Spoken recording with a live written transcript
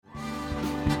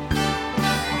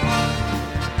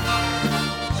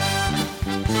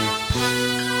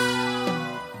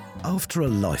After a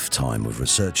lifetime of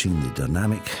researching the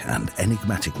dynamic and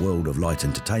enigmatic world of light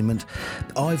entertainment,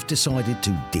 I've decided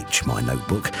to ditch my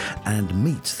notebook and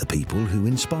meet the people who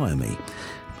inspire me.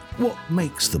 What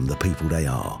makes them the people they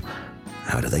are?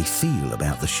 How do they feel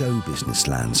about the show business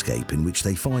landscape in which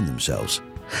they find themselves?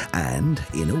 And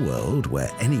in a world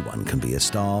where anyone can be a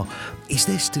star, is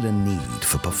there still a need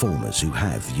for performers who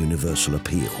have universal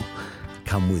appeal?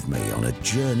 Come with me on a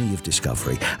journey of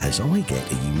discovery as I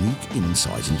get a unique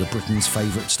insight into Britain's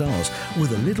favourite stars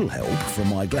with a little help from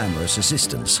my glamorous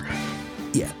assistants.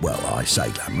 Yeah, well, I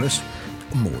say glamorous,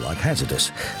 more like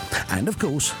hazardous. And of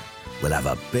course, we'll have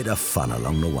a bit of fun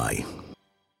along the way.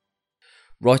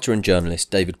 Writer and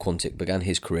journalist David Quantick began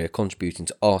his career contributing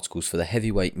to articles for the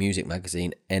heavyweight music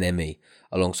magazine NME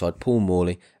alongside Paul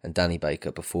Morley and Danny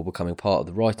Baker before becoming part of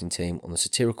the writing team on the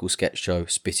satirical sketch show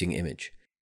Spitting Image.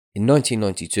 In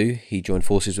 1992, he joined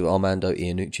forces with Armando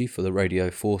Iannucci for the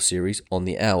Radio 4 series On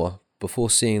the Hour before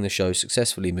seeing the show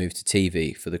successfully move to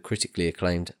TV for the critically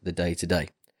acclaimed The Day Today.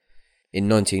 In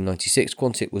 1996,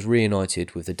 Quantick was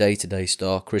reunited with the Day Today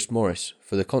star Chris Morris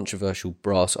for the controversial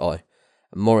Brass Eye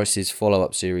and Morris's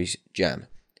follow-up series Jam.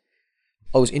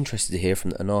 I was interested to hear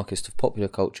from the anarchist of popular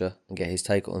culture and get his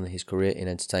take on his career in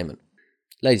entertainment.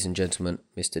 Ladies and gentlemen,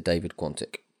 Mr. David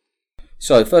Quantick.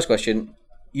 So, first question.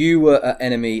 You were at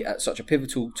NME at such a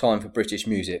pivotal time for British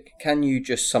music. Can you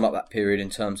just sum up that period in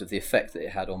terms of the effect that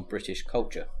it had on British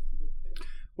culture?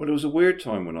 Well, it was a weird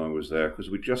time when I was there because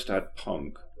we just had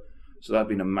punk. So that had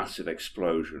been a massive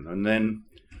explosion. And then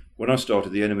when I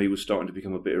started, the NME was starting to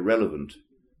become a bit irrelevant.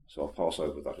 So I'll pass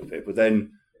over that a bit. But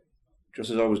then,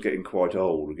 just as I was getting quite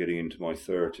old, getting into my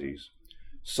 30s,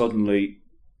 suddenly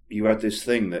you had this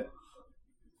thing that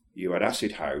you had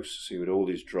acid house, so you had all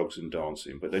these drugs and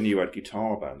dancing, but then you had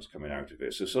guitar bands coming out of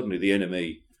it. So suddenly the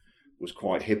NME was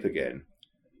quite hip again.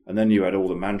 And then you had all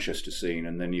the Manchester scene,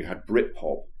 and then you had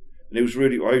Britpop. And it was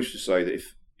really, I used to say that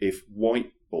if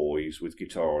white boys with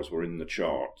guitars were in the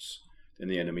charts, then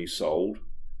the NME sold.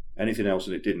 Anything else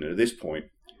and it didn't. And at this point,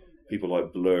 people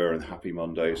like Blur and Happy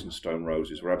Mondays and Stone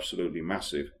Roses were absolutely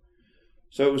massive.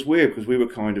 So it was weird because we were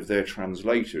kind of their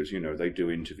translators, they'd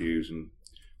do interviews and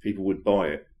people would buy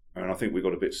it. And I think we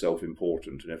got a bit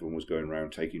self-important and everyone was going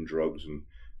around taking drugs and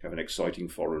having exciting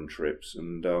foreign trips.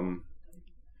 And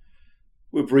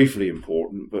we were briefly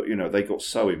important, but, they got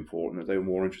so important that they were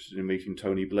more interested in meeting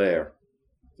Tony Blair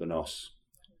than us.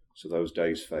 So those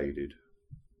days faded.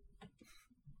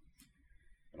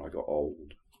 And I got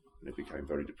old. And it became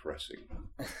very depressing.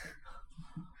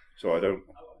 So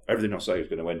everything I say is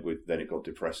going to end with, then it got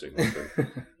depressing. I think.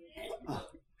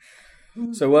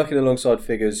 So working alongside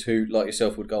figures who, like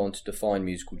yourself, would go on to define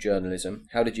musical journalism,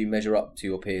 how did you measure up to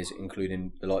your peers,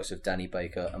 including the likes of Danny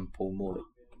Baker and Paul Morley?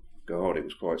 God, it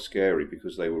was quite scary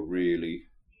because they were really...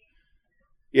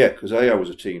 Yeah, because I was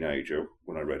a teenager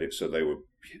when I read it, so they were,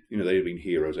 they'd have been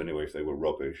heroes anyway if they were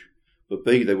rubbish. But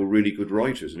B, they were really good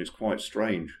writers, and it's quite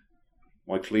strange.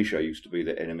 My cliche used to be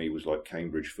that NME was like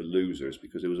Cambridge for losers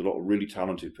because there was a lot of really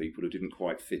talented people who didn't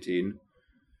quite fit in,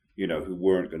 who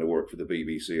weren't going to work for the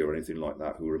BBC or anything like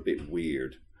that, who were a bit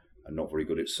weird and not very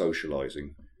good at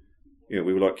socialising. We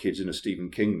were like kids in a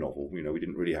Stephen King novel. We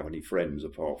didn't really have any friends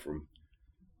apart from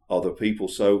other people.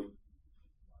 So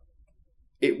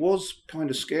it was kind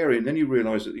of scary. And then you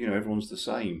realise that, everyone's the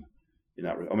same in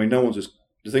that. I mean, no one's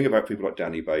the thing about people like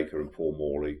Danny Baker and Paul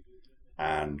Morley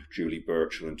and Julie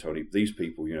Burchill and Tony, these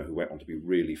people, who went on to be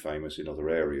really famous in other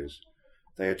areas,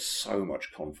 they had so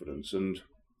much confidence. And,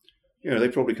 they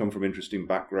probably come from interesting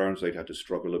backgrounds. They'd had to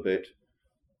struggle a bit.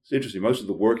 It's interesting. Most of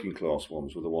the working class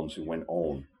ones were the ones who went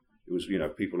on. It was,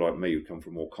 people like me who come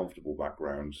from more comfortable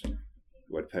backgrounds,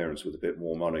 who had parents with a bit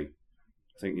more money.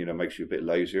 I think, makes you a bit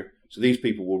lazier. So these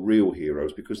people were real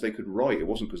heroes because they could write. It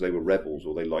wasn't because they were rebels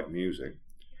or they liked music.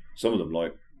 Some of them,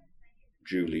 like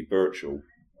Julie Burchill,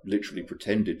 literally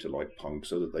pretended to like punk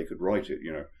so that they could write it.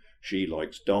 She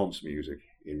likes dance music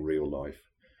in real life.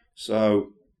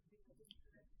 So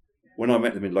when I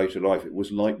met them in later life, it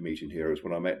was like meeting heroes.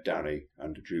 When I met Danny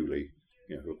and Julie,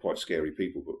 who were quite scary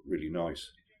people but really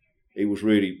nice, it was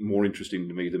really more interesting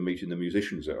to me than meeting the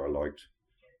musicians that I liked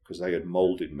because they had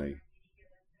moulded me.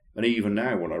 And even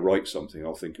now, when I write something,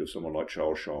 I'll think of someone like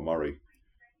Charles Shaw Murray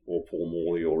or Paul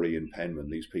Morley or Ian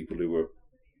Penman, these people who were,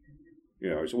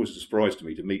 it's always a surprise to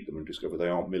me to meet them and discover they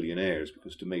aren't millionaires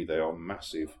because to me they are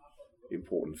massive,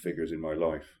 important figures in my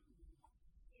life.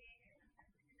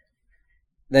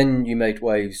 Then you made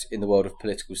waves in the world of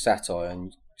political satire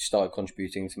and started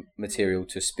contributing to material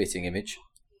to Spitting Image.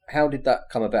 How did that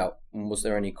come about? And was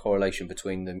there any correlation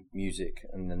between the music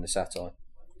and then the satire?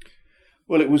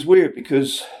 Well, it was weird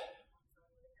because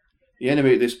The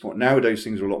Enemy at this point, nowadays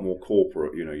things are a lot more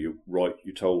corporate.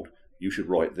 You're told you should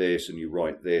write this, and you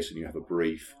write this, and you have a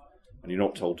brief, and you're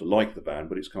not told to like the band,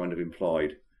 but it's kind of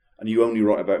implied. And you only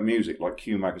write about music. Like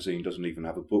Q Magazine doesn't even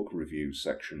have a book reviews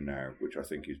section now, which I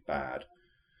think is bad.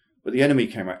 But The Enemy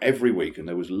came out every week, and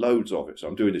there was loads of it. So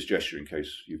I'm doing this gesture in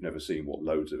case you've never seen what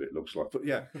loads of it looks like. But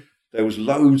yeah, there was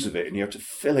loads of it, and you had to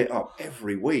fill it up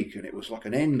every week, and it was like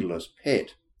an endless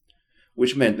pit,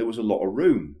 which meant there was a lot of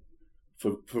room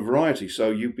for variety.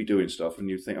 So you'd be doing stuff, and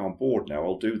you'd think, I'm bored now.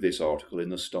 I'll do this article in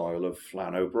the style of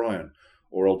Flann O'Brien,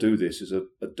 or I'll do this as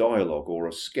a dialogue or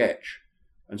a sketch.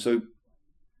 And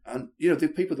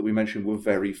the people that we mentioned were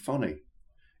very funny.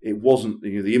 It wasn't,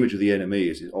 the image of The Enemy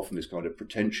is often this kind of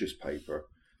pretentious paper.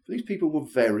 But these people were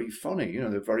very funny.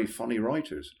 They're very funny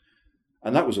writers.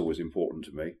 And that was always important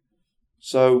to me.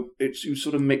 So you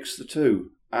sort of mix the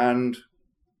two. And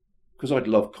because I'd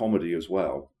love comedy as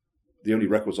well, the only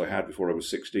records I had before I was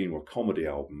 16 were comedy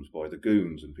albums by the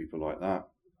Goons and people like that.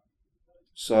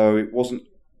 So it wasn't,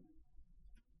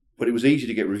 but it was easy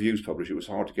to get reviews published. It was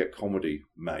hard to get comedy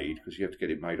made because you have to get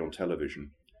it made on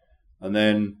television. And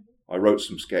then I wrote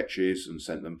some sketches and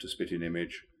sent them to Spitting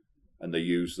Image, and they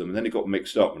used them. And then it got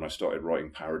mixed up when I started writing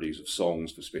parodies of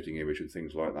songs for Spitting Image and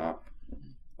things like that.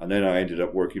 And then I ended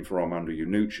up working for Armando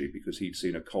Iannucci because he'd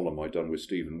seen a column I'd done with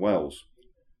Stephen Wells.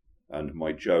 And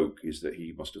my joke is that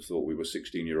he must have thought we were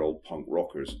 16-year-old punk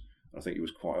rockers. I think he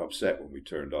was quite upset when we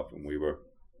turned up and we were,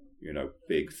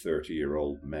 big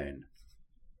 30-year-old men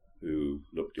who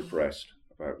looked depressed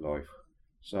about life.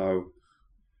 So,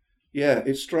 yeah,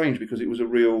 it's strange because it was a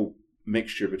real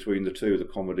mixture between the two. The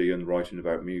comedy and writing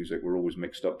about music were always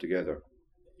mixed up together.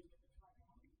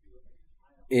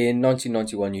 In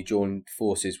 1991, you joined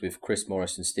forces with Chris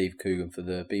Morris and Steve Coogan for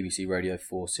the BBC Radio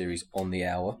 4 series On the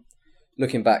Hour.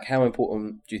 Looking back, how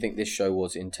important do you think this show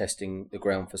was in testing the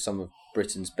ground for some of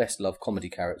Britain's best-loved comedy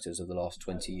characters of the last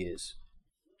 20 years?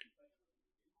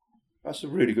 That's a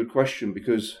really good question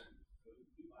because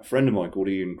a friend of mine called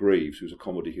Ian Greaves, who's a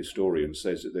comedy historian,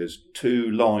 says that there's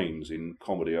two lines in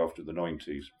comedy after the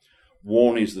 90s.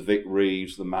 One is the Vic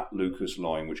Reeves, the Matt Lucas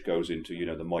line, which goes into,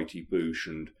 the Mighty Boosh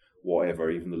and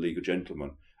whatever, even the League of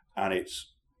Gentlemen. And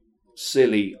it's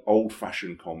silly,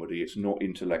 old-fashioned comedy. It's not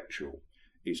intellectual.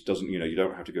 It doesn't, you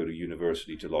don't have to go to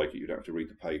university to like it. You don't have to read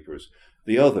the papers.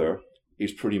 The other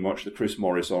is pretty much the Chris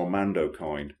Morris Armando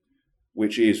kind,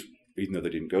 which is, even though they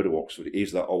didn't go to Oxford, it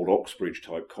is that old Oxbridge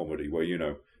type comedy where,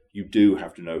 you do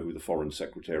have to know who the foreign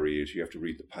secretary is. You have to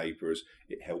read the papers.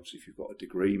 It helps if you've got a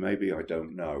degree, maybe. I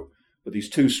don't know. But these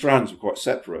two strands are quite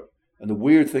separate. And the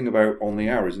weird thing about On the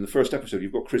Hour is in the first episode,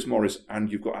 you've got Chris Morris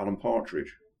and you've got Alan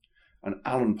Partridge. And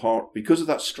Alan because of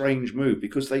that strange move,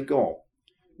 because they got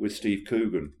with Steve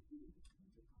Coogan.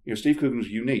 Steve Coogan's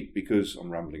unique because, I'm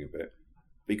rambling a bit,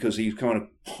 because he's kind of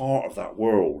part of that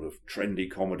world of trendy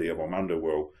comedy of Armando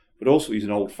world, but also he's an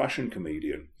old-fashioned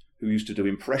comedian who used to do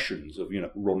impressions of,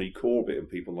 Ronnie Corbett and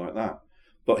people like that.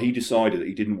 But he decided that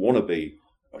he didn't want to be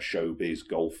a showbiz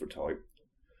golfer type.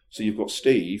 So you've got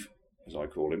Steve, as I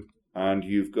call him, and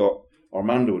you've got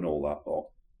Armando and all that lot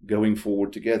going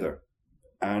forward together.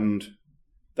 And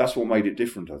that's what made it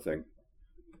different, I think.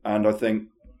 And I think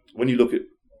when you look at,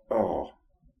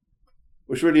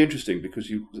 it's really interesting because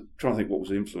you trying to think what was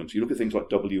the influence. You look at things like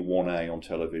W1A on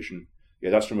television. Yeah,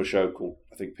 that's from a show called,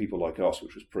 I think, People Like Us,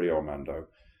 which was pre-Armando.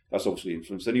 That's obviously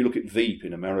influenced. Then you look at Veep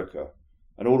in America,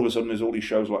 and all of a sudden there's all these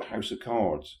shows like House of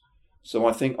Cards. So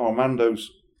I think Armando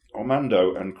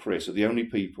and Chris are the only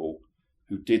people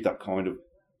who did that kind of,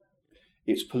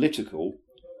 it's political,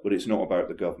 but it's not about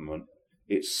the government.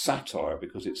 It's satire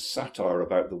because it's satire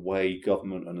about the way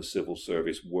government and the civil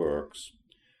service works.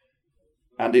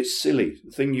 And it's silly.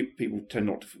 The thing people tend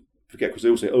not to forget, because they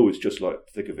all say, it's just like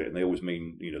The Thick of It, and they always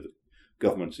mean, the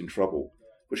government's in trouble.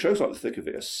 But shows like The Thick of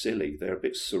It are silly. They're a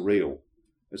bit surreal.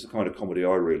 It's the kind of comedy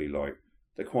I really like.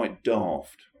 They're quite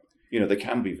daft. They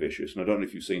can be vicious. And I don't know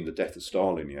if you've seen The Death of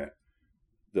Stalin yet.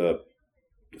 The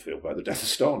film about the death of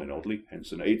Stalin, oddly.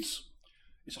 Hence,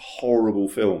 it's a horrible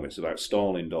film. It's about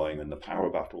Stalin dying and the power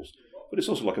battles. But it's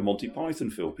also like a Monty Python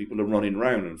film. People are running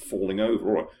around and falling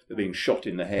over, or they're being shot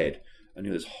in the head. And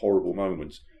there's horrible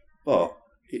moments. But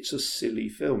it's a silly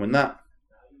film. And that,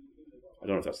 I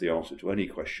don't know if that's the answer to any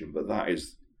question, but that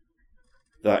is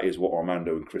what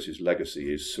Armando and Chris's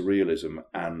legacy is, surrealism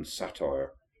and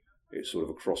satire. It's sort of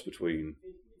a cross between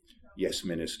Yes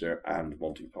Minister and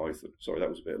Monty Python. Sorry, that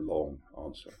was a bit long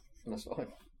answer. That's fine.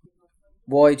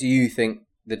 Why do you think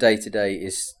The Day Today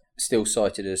is still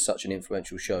cited as such an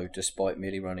influential show, despite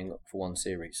merely running for one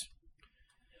series?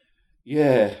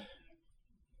 Yeah, it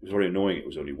was very annoying. It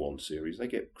was only one series.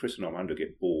 Chris and Armando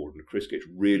get bored, and Chris gets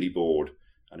really bored,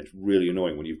 And it's really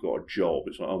annoying when you've got a job.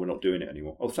 It's like, oh, we're not doing it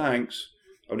anymore. Oh, thanks.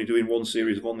 Only doing one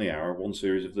series of On the Hour, one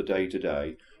series of The Day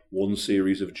Today, one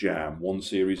series of Jam, one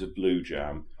series of Blue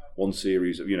Jam, one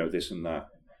series of, this and that.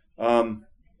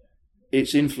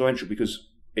 It's influential because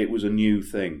it was a new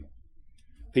thing.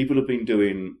 People have been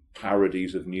doing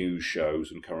parodies of news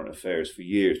shows and current affairs for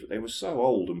years, but they were so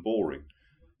old and boring.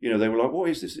 They were like, what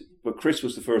is this? But Chris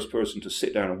was the first person to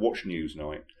sit down and watch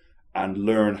Newsnight and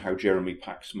learn how Jeremy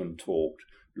Paxman talked,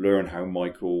 learn how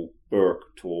Michael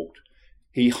Burke talked.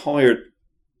 He hired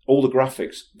all the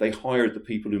graphics. They hired the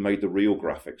people who made the real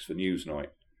graphics for Newsnight,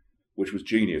 which was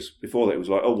genius. Before that, it was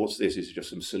like, oh, what's this? It's just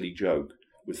some silly joke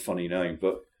with funny name.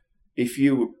 But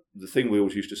the thing we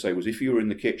always used to say was, if you were in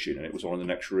the kitchen and it was on in the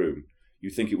next room, you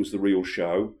think it was the real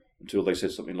show until they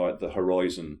said something like, the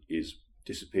horizon is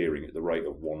disappearing at the rate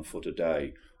of 1 foot a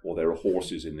day, or there are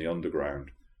horses in the underground.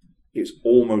 It's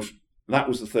almost, that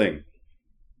was the thing.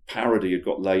 Parody had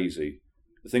got lazy.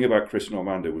 The thing about Chris and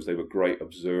Armando was they were great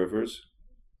observers,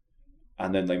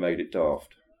 and then they made it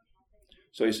daft.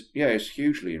 So it's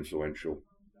hugely influential.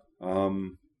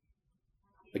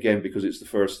 Again, because it's the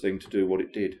first thing to do what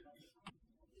it did.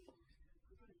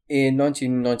 In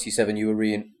 1997, you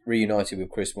were reunited with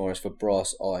Chris Morris for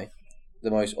Brass Eye. The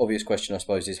most obvious question, I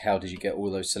suppose, is how did you get all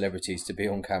those celebrities to be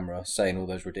on camera saying all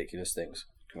those ridiculous things?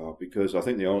 Because I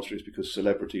think the answer is because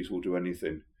celebrities will do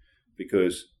anything.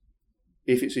 Because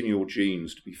if it's in your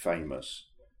genes to be famous,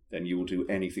 then you will do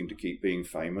anything to keep being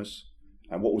famous.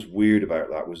 And what was weird about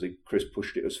that was that Chris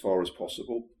pushed it as far as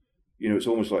possible. It's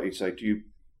almost like he'd say,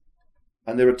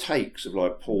 and there are takes of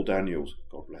like Paul Daniels,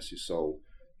 God bless his soul,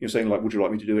 saying like, would you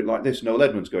like me to do it like this? Noel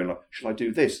Edmonds going like, shall I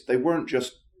do this? They weren't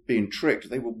just being tricked,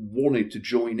 they were wanted to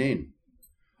join in.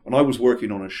 And I was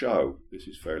working on a show, this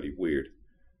is fairly weird.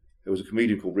 There was a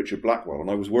comedian called Richard Blackwell, and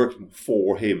I was working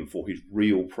for him for his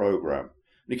real programme.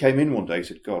 And he came in one day and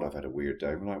said, God, I've had a weird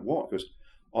day. I'm like, what? Because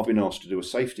I've been asked to do a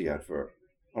safety advert.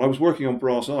 And I was working on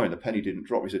Brass Eye and the penny didn't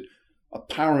drop. He said,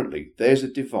 apparently there's a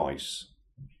device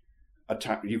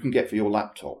you can get for your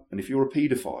laptop. And if you're a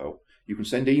paedophile, you can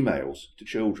send emails to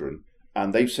children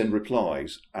and they send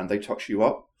replies and they touch you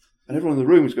up. And everyone in the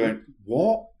room was going,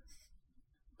 what?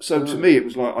 So to me, it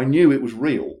was like, I knew it was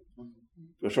real.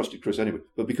 I trusted Chris anyway.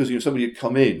 But because somebody had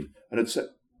come in and had said,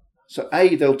 so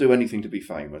A, they'll do anything to be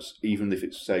famous, even if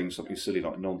it's saying something silly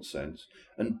like nonsense.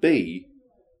 And B,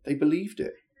 they believed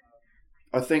it.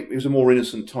 I think it was a more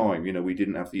innocent time. We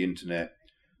didn't have the internet.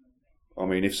 I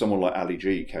mean, if someone like Ali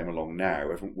G came along now,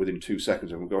 within 2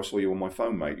 seconds, everyone would go, I saw you on my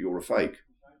phone, mate, you're a fake.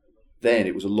 Then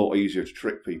it was a lot easier to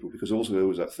trick people, because also there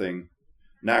was that thing.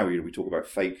 Now we talk about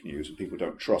fake news and people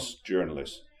don't trust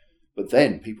journalists. But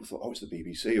then people thought, oh, it's the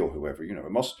BBC or whoever.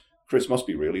 Chris must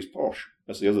be real, he's posh.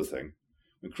 That's the other thing.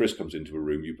 When Chris comes into a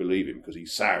room, you believe him because he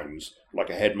sounds like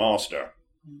a headmaster.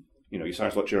 He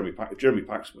sounds like Jeremy Paxman. If Jeremy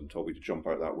Paxman told me to jump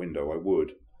out that window, I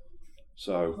would.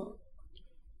 So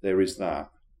there is that.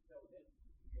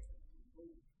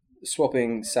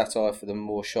 Swapping satire for the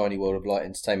more shiny world of light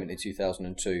entertainment in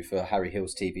 2002 for Harry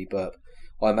Hill's TV Burp,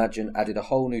 I imagine added a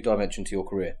whole new dimension to your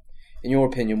career. In your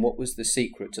opinion, what was the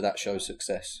secret to that show's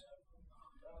success?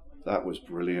 That was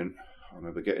brilliant. I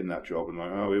remember getting that job and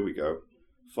like, oh, here we go.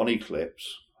 Funny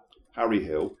clips. Harry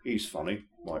Hill, he's funny,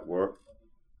 might work.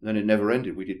 And then it never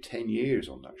ended. We did 10 years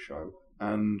on that show.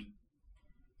 And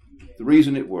the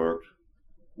reason it worked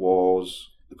was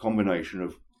the combination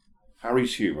of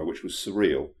Harry's humour, which was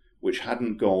surreal, which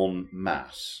hadn't gone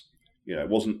mass. He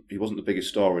wasn't the biggest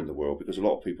star in the world, because a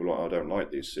lot of people are like, I don't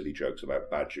like these silly jokes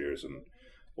about badgers and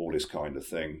all this kind of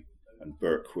thing, and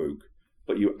Bert Quook.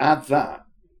 But you add that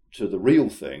to the real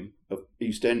thing of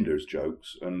EastEnders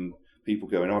jokes and people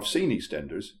going, I've seen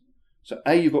EastEnders. So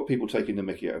A, you've got people taking the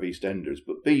mickey out of EastEnders,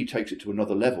 but B, takes it to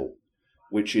another level,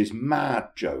 which is mad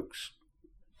jokes.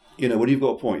 When you've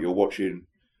got a point, you're watching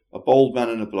a bald man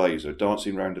in a blazer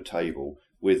dancing round a table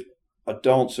with a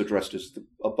dancer dressed as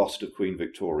a bust of Queen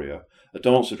Victoria, a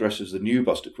dancer dressed as the new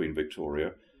bust of Queen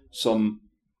Victoria, some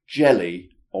jelly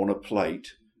on a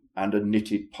plate, and a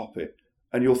knitted puppet.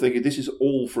 And you're thinking, this is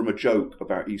all from a joke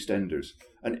about EastEnders.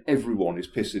 And everyone is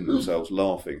pissing themselves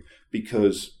laughing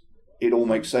because it all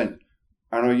makes sense.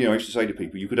 And I used to say to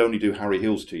people, you could only do Harry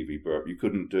Hill's TV Burp. You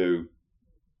couldn't do,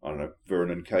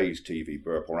 Vernon Kay's TV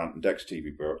Burp or Ant and Dec's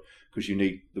TV Burp, because you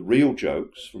need the real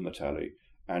jokes from the telly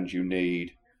and you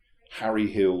need Harry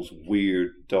Hill's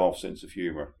weird, daft sense of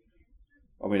humour.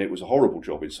 I mean, it was a horrible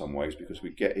job in some ways because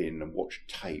we'd get in and watch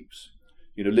tapes.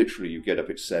 Literally you get up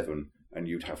at 7 and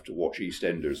you'd have to watch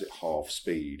EastEnders at half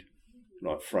speed,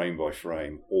 like frame by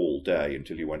frame, all day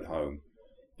until you went home.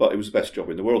 But it was the best job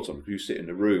in the world sometimes, because you sit in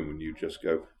the room and you just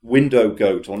go, Window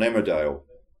Goat on Emmerdale.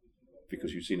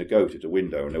 because you'd seen a goat at a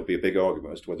window, and there'll be a big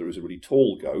argument as to whether it was a really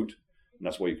tall goat, and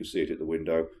that's why you could see it at the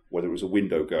window, whether it was a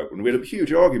window goat. And we had a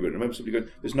huge argument. I remember somebody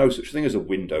going, there's no such thing as a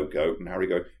window goat, and Harry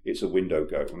going, it's a window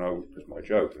goat. And it was my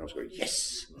joke, and I was going,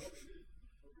 yes!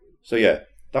 So yeah,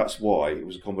 that's why it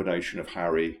was a combination of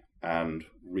Harry and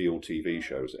real TV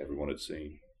shows that everyone had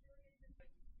seen.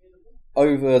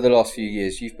 Over the last few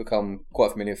years, you've become quite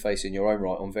a familiar face in your own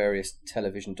right on various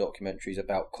television documentaries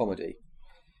about comedy.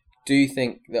 Do you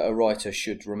think that a writer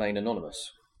should remain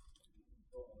anonymous?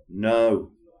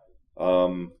 No,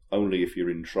 only if you're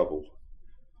in trouble.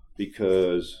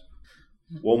 Because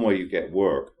one way you get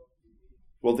work,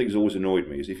 one thing that's always annoyed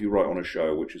me is if you write on a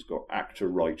show which has got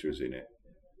actor-writers in it,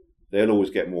 they'll always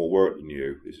get more work than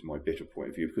you. This is my bitter point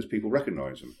of view, because people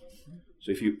recognise them.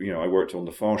 So if I worked on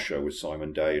The Fast Show with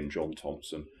Simon Day and John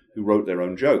Thompson, who wrote their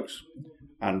own jokes,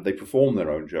 and they perform their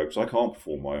own jokes. I can't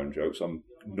perform my own jokes. I'm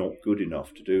not good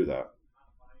enough to do that.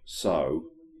 So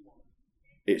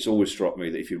it's always struck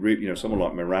me that if you read, someone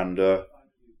like Miranda,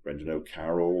 Brendan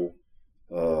O'Carroll,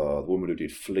 the woman who did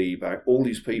Fleabag, all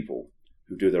these people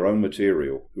who do their own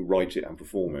material, who write it and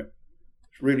perform it,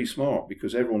 it's really smart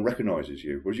because everyone recognises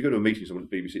you. Whereas you go to a meeting, someone at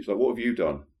the BBC, it's like, what have you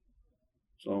done?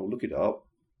 So look it up.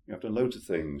 I've done loads of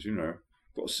things,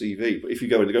 got a CV. But if you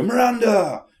go in and go,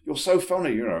 Miranda, you're so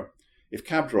funny, If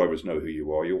cab drivers know who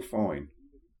you are, you're fine.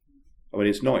 I mean,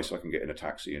 it's nice I can get in a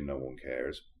taxi and no one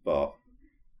cares, but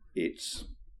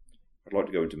I'd like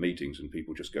to go into meetings and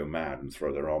people just go mad and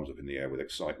throw their arms up in the air with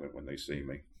excitement when they see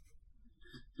me.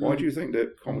 Why do you think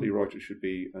that comedy writers should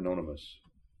be anonymous?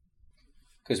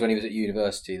 Because when he was at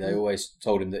university, they always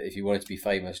told him that if you wanted to be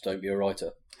famous, don't be a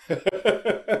writer.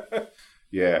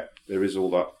 Yeah, there's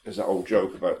that old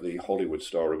joke about the Hollywood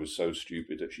star who was so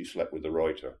stupid that she slept with the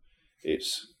writer.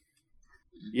 It's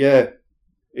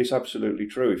absolutely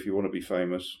true if you want to be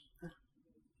famous.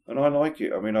 And I like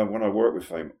it. I mean, when I work with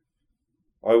fame,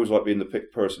 I always like being the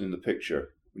person in the picture.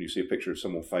 When you see a picture of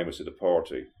someone famous at a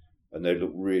party and they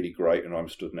look really great and I'm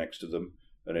stood next to them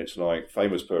and it's like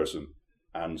famous person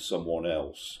and someone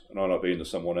else. And I like being the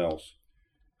someone else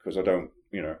because I don't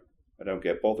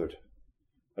get bothered.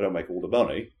 I don't make all the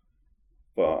money,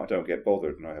 but I don't get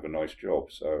bothered and I have a nice job.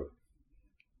 So,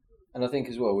 and I think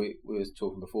as well, we were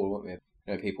talking before, weren't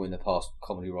we? People in the past,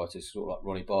 comedy writers, sort of like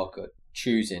Ronnie Barker,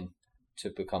 choosing to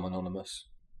become anonymous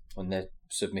when they're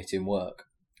submitting work.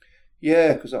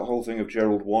 Yeah, because that whole thing of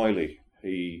Gerald Wiley,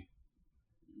 that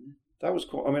was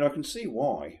quite. I mean, I can see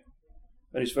why,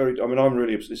 and it's very. I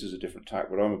mean, this is a different tack,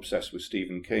 but I'm obsessed with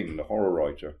Stephen King, the horror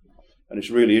writer, and it's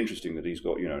really interesting that he's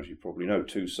got, as you probably know,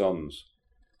 two sons.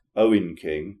 Owen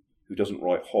King, who doesn't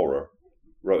write horror,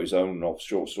 wrote his own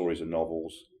short stories and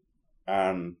novels.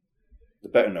 And the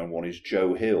better known one is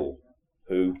Joe Hill,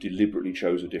 who deliberately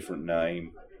chose a different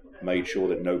name, made sure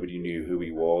that nobody knew who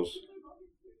he was.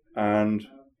 And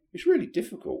it's really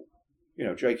difficult.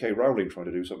 J.K. Rowling trying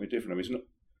to do something different. I mean, it's not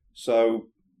so,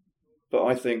 but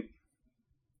I think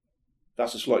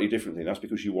that's a slightly different thing. That's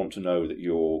because you want to know that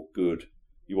you're good.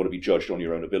 You want to be judged on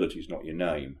your own abilities, not your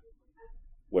name.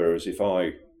 Whereas if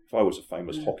I was a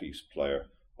famous hockey player,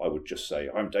 I would just say,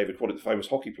 I'm David Quantick, the famous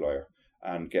hockey player,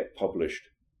 and get published.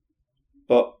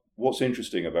 But what's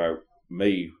interesting about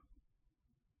me,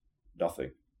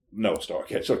 nothing. No, I'll start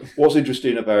again. Sorry. What's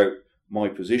interesting about my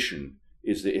position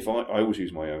is that if I always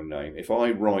use my own name, if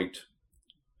I write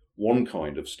one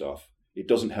kind of stuff, it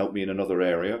doesn't help me in another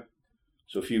area.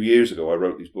 So a few years ago, I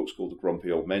wrote these books called the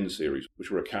Grumpy Old Men series, which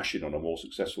were a cash-in on a more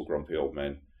successful Grumpy Old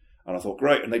Men. And I thought,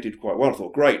 great, and they did quite well. I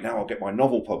thought, great, now I'll get my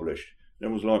novel published. And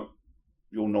everyone was like,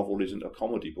 your novel isn't a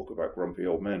comedy book about grumpy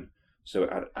old men. So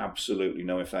it had absolutely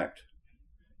no effect.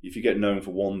 If you get known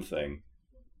for one thing,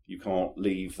 you can't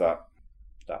leave that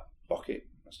bucket.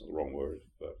 That's not the wrong word,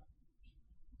 but...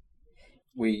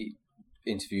 We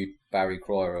interviewed Barry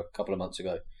Cryer a couple of months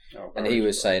ago, and he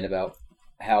was saying about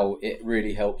how it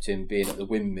really helped him being at the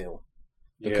Windmill,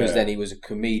 because then he was a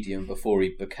comedian before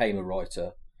he became a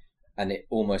writer, and it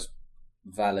almost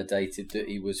validated that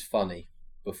he was funny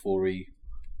before he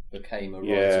became a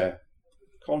writer. Yeah,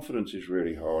 confidence is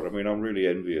really hard. I mean, I'm really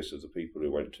envious of the people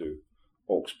who went to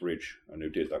Oxbridge and who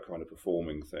did that kind of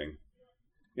performing thing.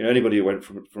 Anybody who went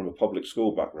from a public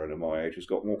school background at my age has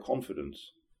got more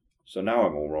confidence. So now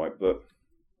I'm all right, but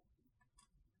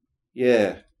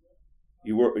yeah,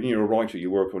 when you're a writer, you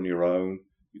work on your own,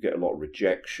 you get a lot of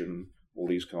rejection, all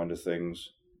these kind of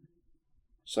things.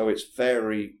 So it's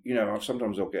very,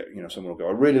 sometimes I'll get, someone will go,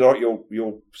 I really like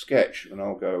your sketch. And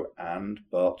I'll go,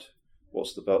 but,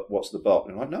 what's the but?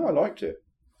 And I'm like, no, I liked it.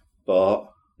 But,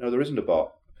 no, there isn't a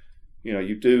but.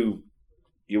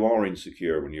 You are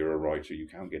insecure when you're a writer. You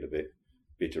can get a bit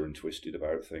bitter and twisted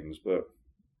about things. But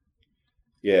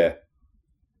Yeah.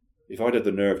 If I'd had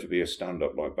the nerve to be a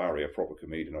stand-up like Barry, a proper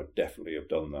comedian, I'd definitely have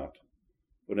done that.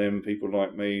 But then people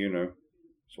like me,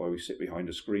 that's why we sit behind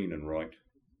a screen and write.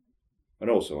 And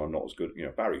also, I'm not as good.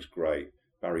 Barry's great.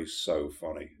 Barry's so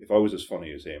funny. If I was as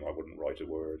funny as him, I wouldn't write a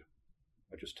word.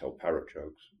 I just tell parrot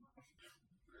jokes.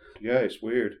 Yeah, it's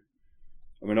weird.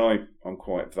 I mean, I'm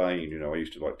quite vain. I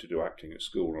used to like to do acting at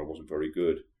school, and I wasn't very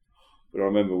good. But I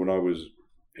remember when I was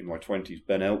in my 20s,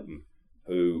 Ben Elton,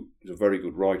 who is a very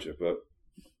good writer, but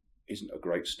isn't a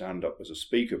great stand-up as a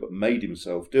speaker, but made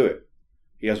himself do it.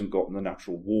 He hasn't gotten the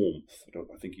natural warmth,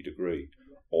 I think you'd agree,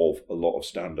 of a lot of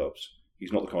stand-ups.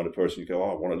 He's not the kind of person you go,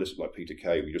 I want to listen like Peter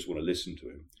Kay, we just want to listen to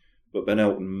him. But Ben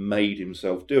Elton made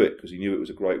himself do it because he knew it was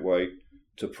a great way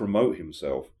to promote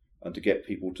himself and to get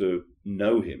people to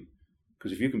know him.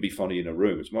 Because if you can be funny in a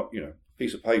room, it's not, a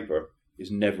piece of paper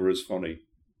is never as funny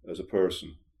as a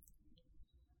person.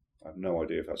 I have no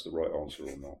idea if that's the right answer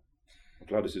or not. I'm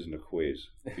glad this isn't a quiz.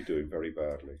 You're doing very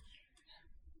badly.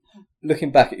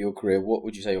 Looking back at your career, what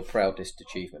would you say your proudest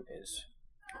achievement is?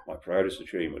 My proudest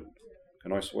achievement?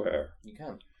 Can I swear? You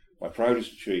can. My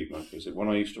proudest achievement is that when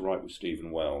I used to write with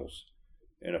Stephen Wells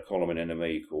in a column in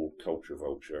NME called Culture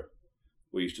Vulture,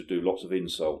 we used to do lots of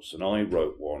insults, and I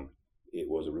wrote one. It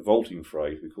was a revolting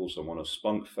phrase. We called someone a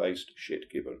spunk-faced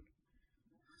shit gibbon.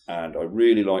 And I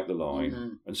really liked the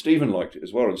line. And Stephen liked it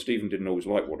as well, and Stephen didn't always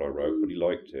like what I wrote, but he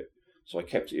liked it. So I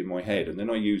kept it in my head, and then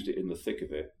I used it in the thick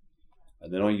of it.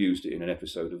 And then I used it in an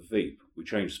episode of Veep. We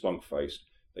changed spunk-faced.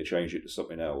 They changed it to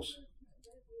something else.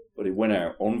 But it went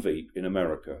out on Veep in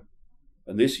America.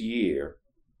 And this year,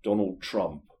 Donald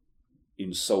Trump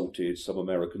insulted some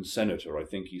American senator. I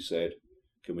think he said,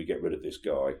 can we get rid of this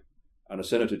guy? And a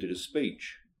senator did a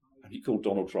speech, and he called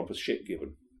Donald Trump a shit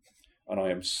gibbon. And I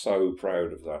am so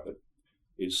proud of that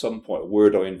at some point, a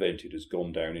word I invented has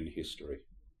gone down in history.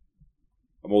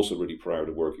 I'm also really proud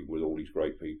of working with all these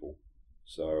great people.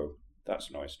 So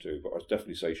that's nice too. But I'd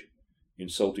definitely say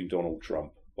insulting Donald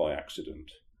Trump by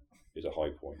accident is a high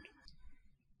point.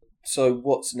 So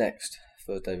what's next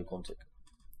for David Quantick?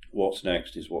 What's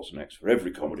next is what's next for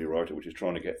every comedy writer, which is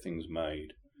trying to get things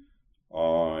made.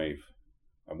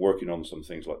 I'm working on some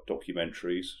things like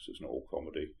documentaries, so it's not all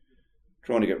comedy.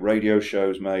 Trying to get radio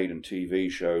shows made and TV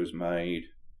shows made.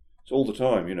 It's all the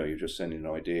time, you're just sending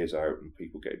ideas out and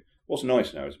people get... What's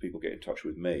nice now is people get in touch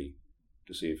with me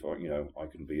to see if I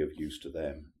can be of use to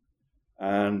them.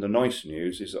 And the nice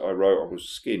news is that I was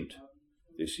skint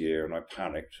this year and I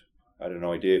panicked. I had an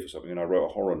idea for something and I wrote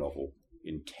a horror novel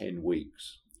in 10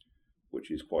 weeks,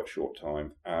 which is quite a short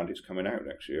time, and it's coming out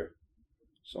next year.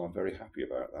 So I'm very happy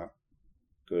about that.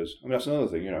 Because, that's another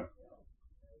thing,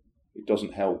 it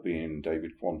doesn't help being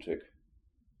David Quantick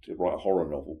to write a horror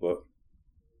novel,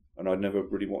 and I'd never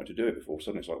really wanted to do it before.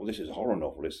 Suddenly it's like, well, this is a horror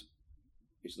novel.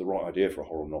 It's the right idea for a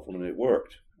horror novel, and it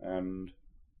worked. And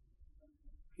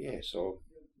yeah, so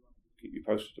keep you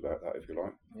posted about that if you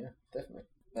like. Yeah, definitely.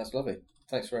 That's lovely.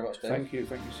 Thanks very much, Dave. Thank you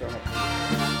so much.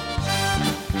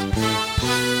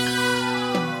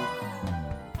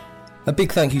 A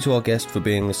big thank you to our guest for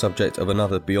being the subject of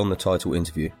another Beyond the Title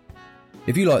interview.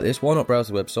 If you like this, why not browse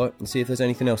the website and see if there's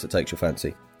anything else that takes your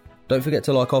fancy. Don't forget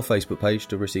to like our Facebook page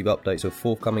to receive updates of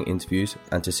forthcoming interviews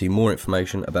and to see more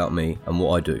information about me and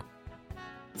what I do.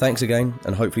 Thanks again,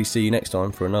 and hopefully see you next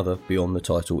time for another Beyond the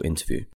Title interview.